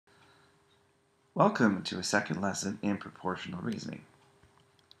Welcome to a second lesson in proportional reasoning.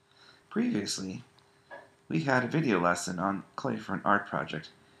 Previously, we had a video lesson on clay for an art project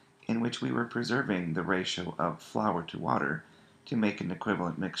in which we were preserving the ratio of flour to water to make an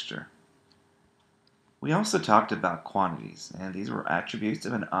equivalent mixture. We also talked about quantities, and these were attributes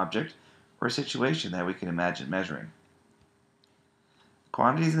of an object or a situation that we can imagine measuring. The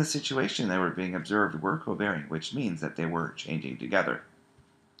quantities in the situation that were being observed were covariant, which means that they were changing together.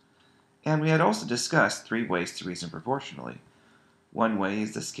 And we had also discussed three ways to reason proportionally. One way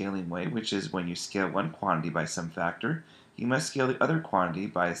is the scaling way, which is when you scale one quantity by some factor, you must scale the other quantity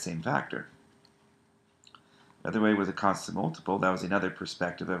by the same factor. The other way was a constant multiple. That was another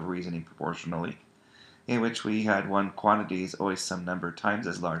perspective of reasoning proportionally, in which we had one quantity is always some number times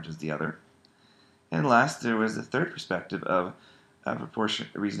as large as the other. And last, there was the third perspective of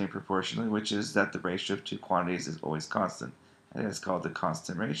reasoning proportionally, which is that the ratio of two quantities is always constant, and it's called the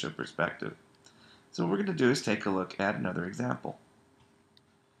constant ratio perspective. So what we're going to do is take a look at another example.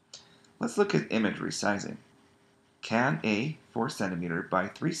 Let's look at image resizing. Can a 4 cm by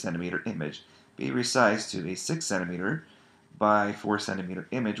 3 cm image be resized to a 6 cm by 4 cm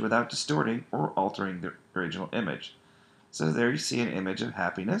image without distorting or altering the original image? So there you see an image of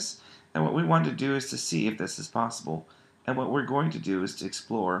happiness, and what we want to do is to see if this is possible. And what we're going to do is to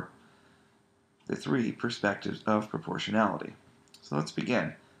explore the three perspectives of proportionality. So let's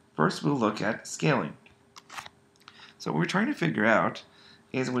begin. First, we'll look at scaling. So what we're trying to figure out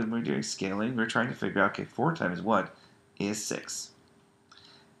is when we're doing scaling, we're trying to figure out, okay, 4 times what is 6?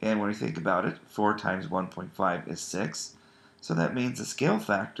 And when we think about it, 4 times 1.5 is 6. So that means the scale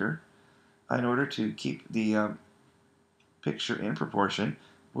factor, in order to keep the picture in proportion,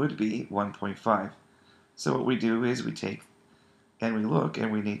 would be 1.5. So what we do is we take and we look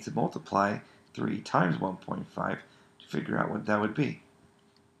and we need to multiply 3 times 1.5 to figure out what that would be.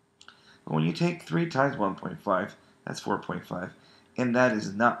 But when you take 3 times 1.5, that's 4.5, and that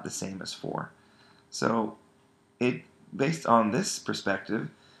is not the same as 4. So based on this perspective,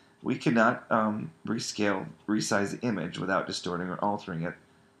 we cannot resize the image without distorting or altering it.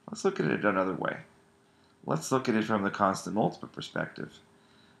 Let's look at it another way. Let's look at it from the constant multiple perspective.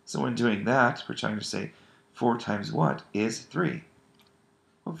 So when doing that, we're trying to say 4 times what is 3?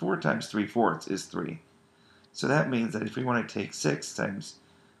 Well, 4 times 3/4 is 3. So that means that if we want to take 6 times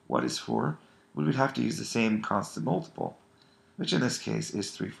what is 4, we would have to use the same constant multiple, which in this case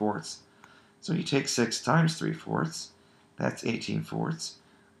is 3/4. So you take 6 times 3/4, that's 18/4,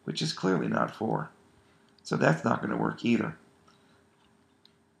 which is clearly not 4. So that's not going to work either.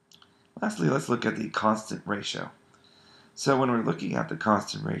 Lastly, let's look at the constant ratio. So when we're looking at the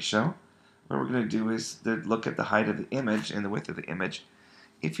constant ratio, what we're going to do is look at the height of the image and the width of the image.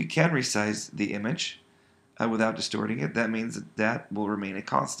 If you can resize the image without distorting it, that means that will remain a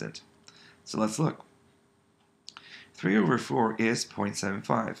constant. So let's look. 3 over 4 is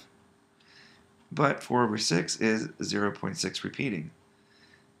 0.75, but 4 over 6 is 0.6 repeating.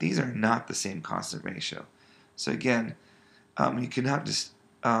 These are not the same constant ratio. So again, you cannot just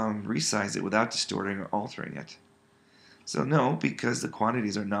resize it without distorting or altering it. So no, because the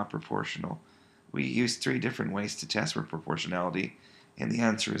quantities are not proportional. We use 3 different ways to test for proportionality, and the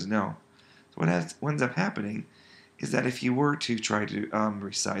answer is no. So what ends up happening is that if you were to try to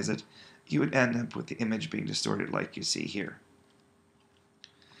resize it, you would end up with the image being distorted like you see here.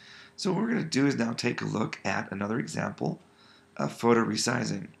 So what we're going to do is now take a look at another example of photo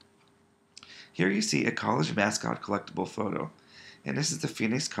resizing. Here you see a college mascot collectible photo, and this is the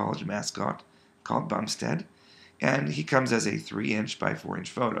Phoenix College mascot called Bumstead, and he comes as a 3-inch by 4-inch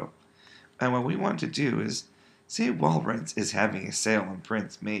photo. And what we want to do is, say Walrents is having a sale on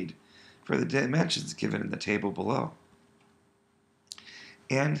prints made for the dimensions given in the table below.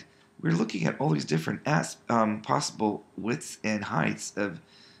 And we're looking at all these different possible widths and heights of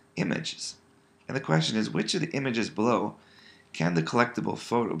images. And the question is, which of the images below can the collectible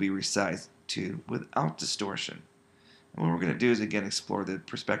photo be resized to without distortion? And what we're going to do is again explore the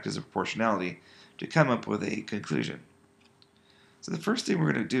perspectives of proportionality to come up with a conclusion. So the first thing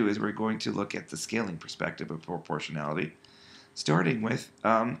we're going to do is we're going to look at the scaling perspective of proportionality, starting with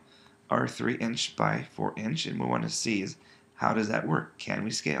our 3-inch by 4-inch, and we want to see is how does that work? Can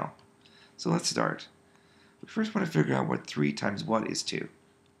we scale? So let's start. We first want to figure out what 3 times what is 2.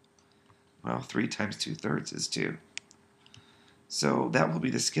 Well, 3 times 2/3 is 2. So that will be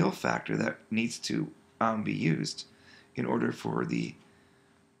the scale factor that needs to be used in order for the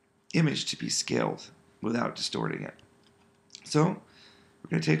image to be scaled without distorting it. So we're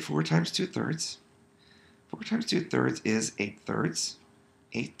going to take 4 times 2/3. 4 times 2/3 is 8/3.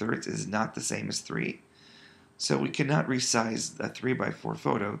 8/3 is not the same as 3. So we cannot resize a 3 by 4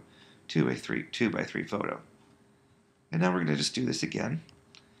 photo to a 2 by 3 photo. And now we're going to just do this again.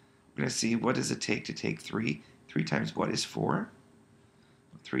 We're going to see what does it take to take 3. 3 times what is 4?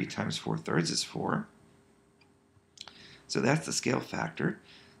 3 times 4/3 is 4. So that's the scale factor.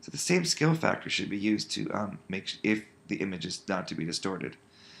 So the same scale factor should be used to make if the image is not to be distorted.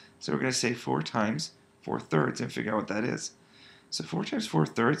 So we're going to say 4 times 4/3 and figure out what that is. So 4 times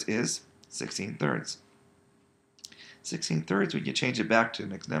 4/3 is 16/3. 16/3, when you change it back to a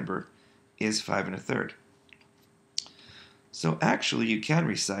mixed number, is 5 1/3. So actually, you can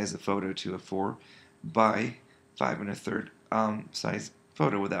resize the photo to a 4 by 5 1/3 size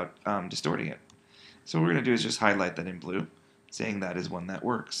photo without distorting it. So what we're going to do is just highlight that in blue, saying that is one that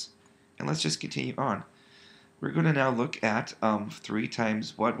works. And let's just continue on. We're going to now look at 3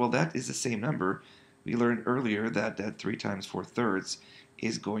 times what? Well, that is the same number. We learned earlier that 3 times 4/3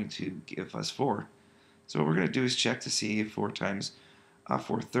 is going to give us 4. So what we're going to do is check to see if 4 times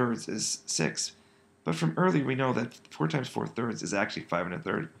 4/3 is 6. But from earlier, we know that 4 times 4/3 is actually 5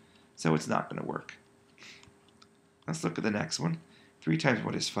 1/3, so it's not going to work. Let's look at the next one. 3 times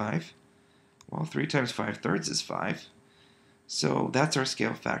what is 5? Well, 3 times 5/3 is 5. So that's our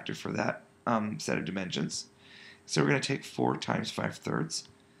scale factor for that set of dimensions. So we're going to take 4 times 5/3.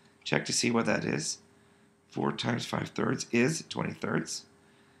 Check to see what that is. 4 times 5/3 is 20/3.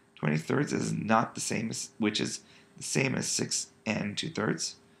 20/3 is not the same as, which is the same as 6 and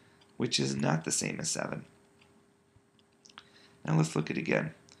 2/3, which is not the same as 7. Now let's look at it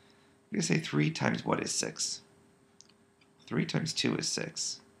again. We're going to say 3 times what is 6? 3 times 2 is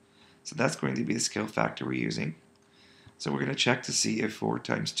 6. So that's going to be the scale factor we're using. So we're going to check to see if 4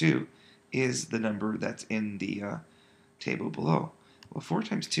 times 2 is the number that's in the table below. Well, 4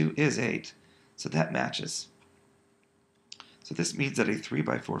 times 2 is 8, so that matches. So this means that a 3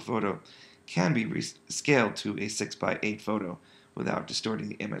 by 4 photo can be scaled to a 6 by 8 photo without distorting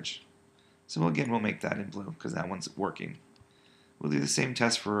the image. So again, we'll make that in blue because that one's working. We'll do the same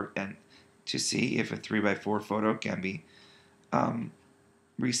test for and to see if a 3 by 4 photo can be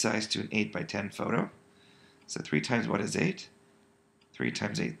resized to an 8 by 10 photo. So 3 times what is 8? 3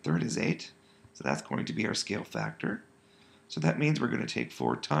 times 8/3 is 8. So that's going to be our scale factor. So that means we're going to take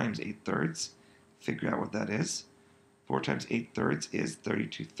 4 times 8/3, figure out what that is. 4 times 8/3 is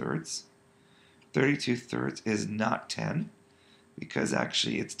 32/3. 32/3 is not 10, because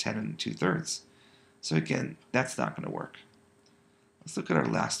actually it's 10 2/3. So again, that's not going to work. Let's look at our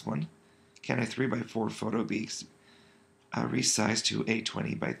last one. Can a 3 by 4 photo be resized to a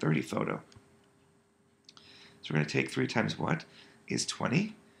 20 by 30 photo? So we're going to take 3 times what is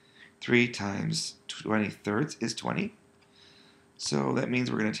 20. 3 times 20/3 is 20. So that means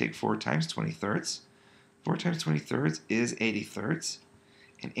we're going to take 4 times 20/3. 4 times 20/3 is 80/3.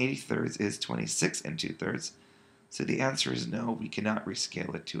 And 80/3 is 26 and 2/3. So the answer is no, we cannot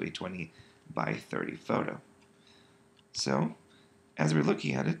rescale it to a 20 by 30 photo. So as we're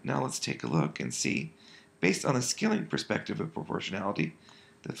looking at it, now let's take a look and see, based on the scaling perspective of proportionality,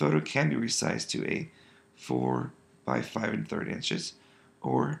 the photo can be resized to a 4 by 5 1/3 inches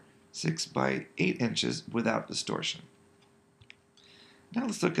or 6 by 8 inches without distortion. Now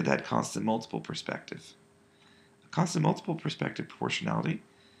let's look at that constant multiple perspective. A constant multiple perspective proportionality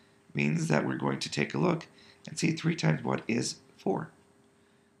means that we're going to take a look and see 3 times what is 4.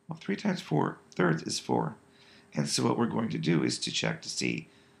 Well, 3 times 4/3 is 4. And so what we're going to do is to check to see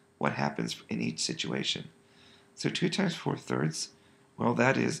what happens in each situation. So 2 times 4/3, well,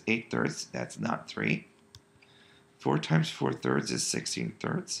 that is 8/3. That's not 3. 4 times 4/3 is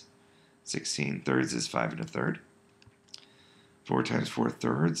 16/3. 16/3 is 5 1/3. 4 times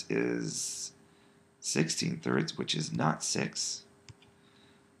 4/3 is 16/3, which is not 6.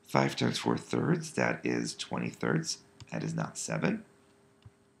 5 times 4/3, that is 20/3. That is not 7.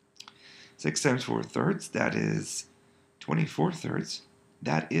 6 times 4/3, that is 24/3.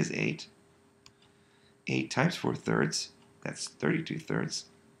 That is 8. 8 times 4/3, that's 32/3.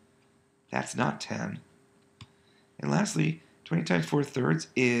 That's not 10. And lastly, 20 times 4/3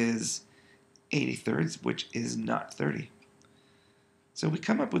 is 80/3, which is not 30. So we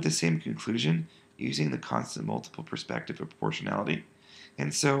come up with the same conclusion using the constant multiple perspective of proportionality.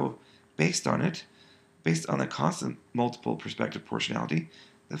 And so based on the constant multiple perspective proportionality,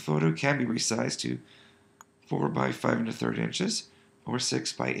 the photo can be resized to 4 by 5 1/3 inches or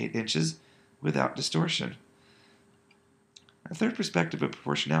 6 by 8 inches without distortion. A third perspective of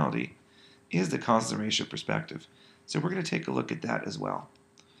proportionality is the constant ratio perspective. So we're going to take a look at that as well.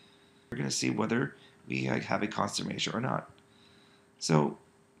 We're going to see whether we have a constant ratio or not. So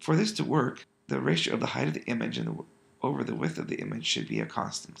for this to work, the ratio of the height of the image and over the width of the image should be a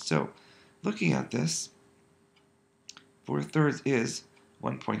constant. So looking at this, 4/3 is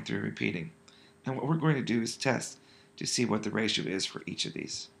 1.3 repeating. And what we're going to do is test to see what the ratio is for each of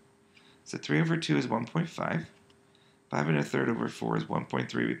these. So 3 over 2 is 1.5. 5 1/3 over 4 is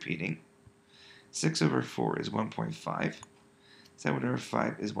 1.3 repeating. 6 over 4 is 1.5. 7 over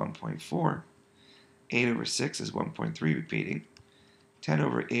 5 is 1.4. 8 over 6 is 1.3 repeating. 10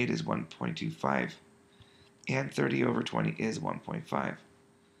 over 8 is 1.25. And 30 over 20 is 1.5.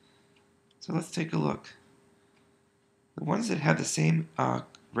 So let's take a look. The ones that have the same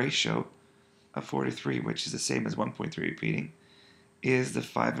ratio of 4 to 3, which is the same as 1.3 repeating, is the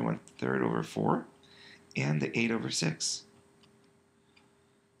 5 1/3 over 4 and the 8 over 6.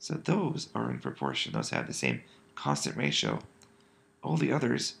 So those are in proportion. Those have the same constant ratio. All the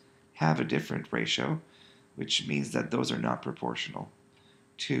others have a different ratio, which means that those are not proportional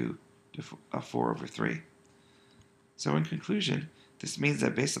to 4 over 3. So in conclusion, this means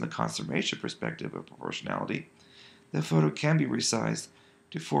that based on the constant ratio perspective of proportionality, the photo can be resized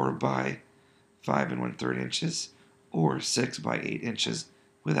to 4 by 5 1/3 inches or 6 by 8 inches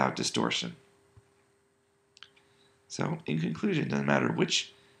without distortion. So in conclusion, it doesn't matter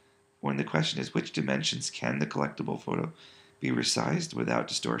when the question is which dimensions can the collectible photo be resized without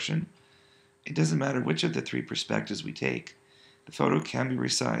distortion, it doesn't matter which of the three perspectives we take, the photo can be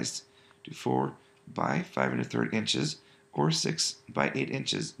resized to 4 by 5 1/3 inches or 6 by 8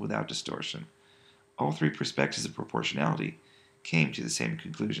 inches without distortion. All three perspectives of proportionality came to the same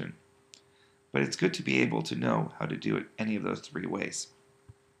conclusion. But it's good to be able to know how to do it any of those three ways.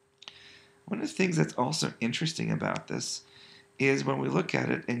 One of the things that's also interesting about this is when we look at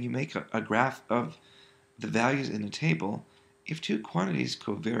it and you make a graph of the values in a table, if two quantities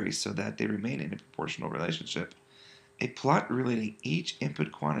covary so that they remain in a proportional relationship, a plot relating each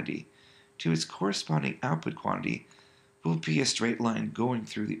input quantity to its corresponding output quantity will be a straight line going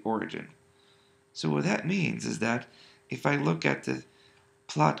through the origin. So what that means is that if I look at the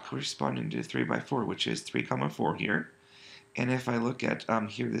plot corresponding to 3 by 4, which is 3, 4 here, and if I look at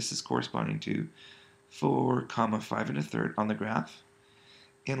here, this is corresponding to 4, 5 1/3 on the graph.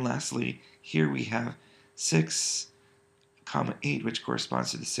 And lastly, here we have 6, 8, which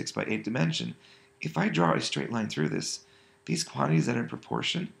corresponds to the 6 by 8 dimension. If I draw a straight line through this, these quantities that are in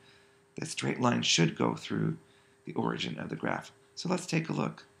proportion, that straight line should go through the origin of the graph. So let's take a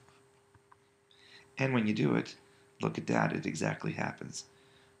look. And when you do it, look at that, it exactly happens.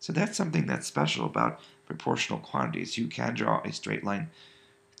 So that's something that's special about proportional quantities. You can draw a straight line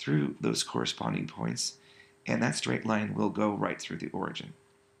through those corresponding points, and that straight line will go right through the origin.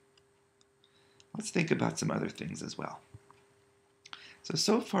 Let's think about some other things as well.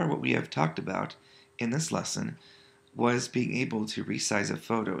 So far what we have talked about in this lesson was being able to resize a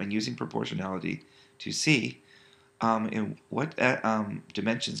photo and using proportionality to see in what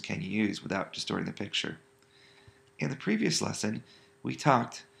dimensions can you use without distorting the picture. In the previous lesson, we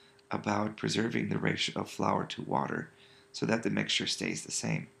talked about preserving the ratio of flour to water so that the mixture stays the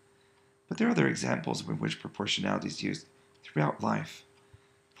same. But there are other examples in which proportionality is used throughout life.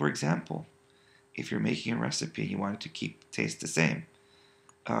 For example, if you're making a recipe and you want it to taste the same,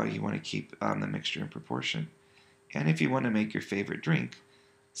 you want to keep the mixture in proportion. And if you want to make your favorite drink,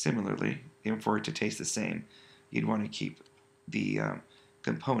 similarly, for it to taste the same, you'd want to keep the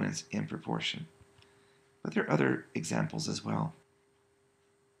components in proportion. But there are other examples as well.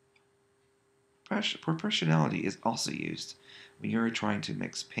 Proportionality is also used when you're trying to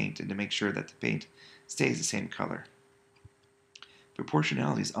mix paint and to make sure that the paint stays the same color.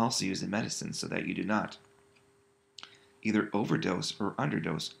 Proportionality is also used in medicine so that you do not either overdose or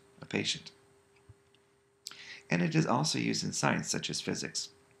underdose a patient. And it is also used in science such as physics.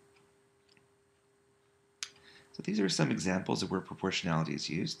 So these are some examples of where proportionality is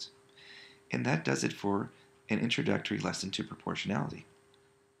used. And that does it for an introductory lesson to proportionality.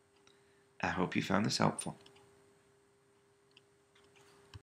 I hope you found this helpful.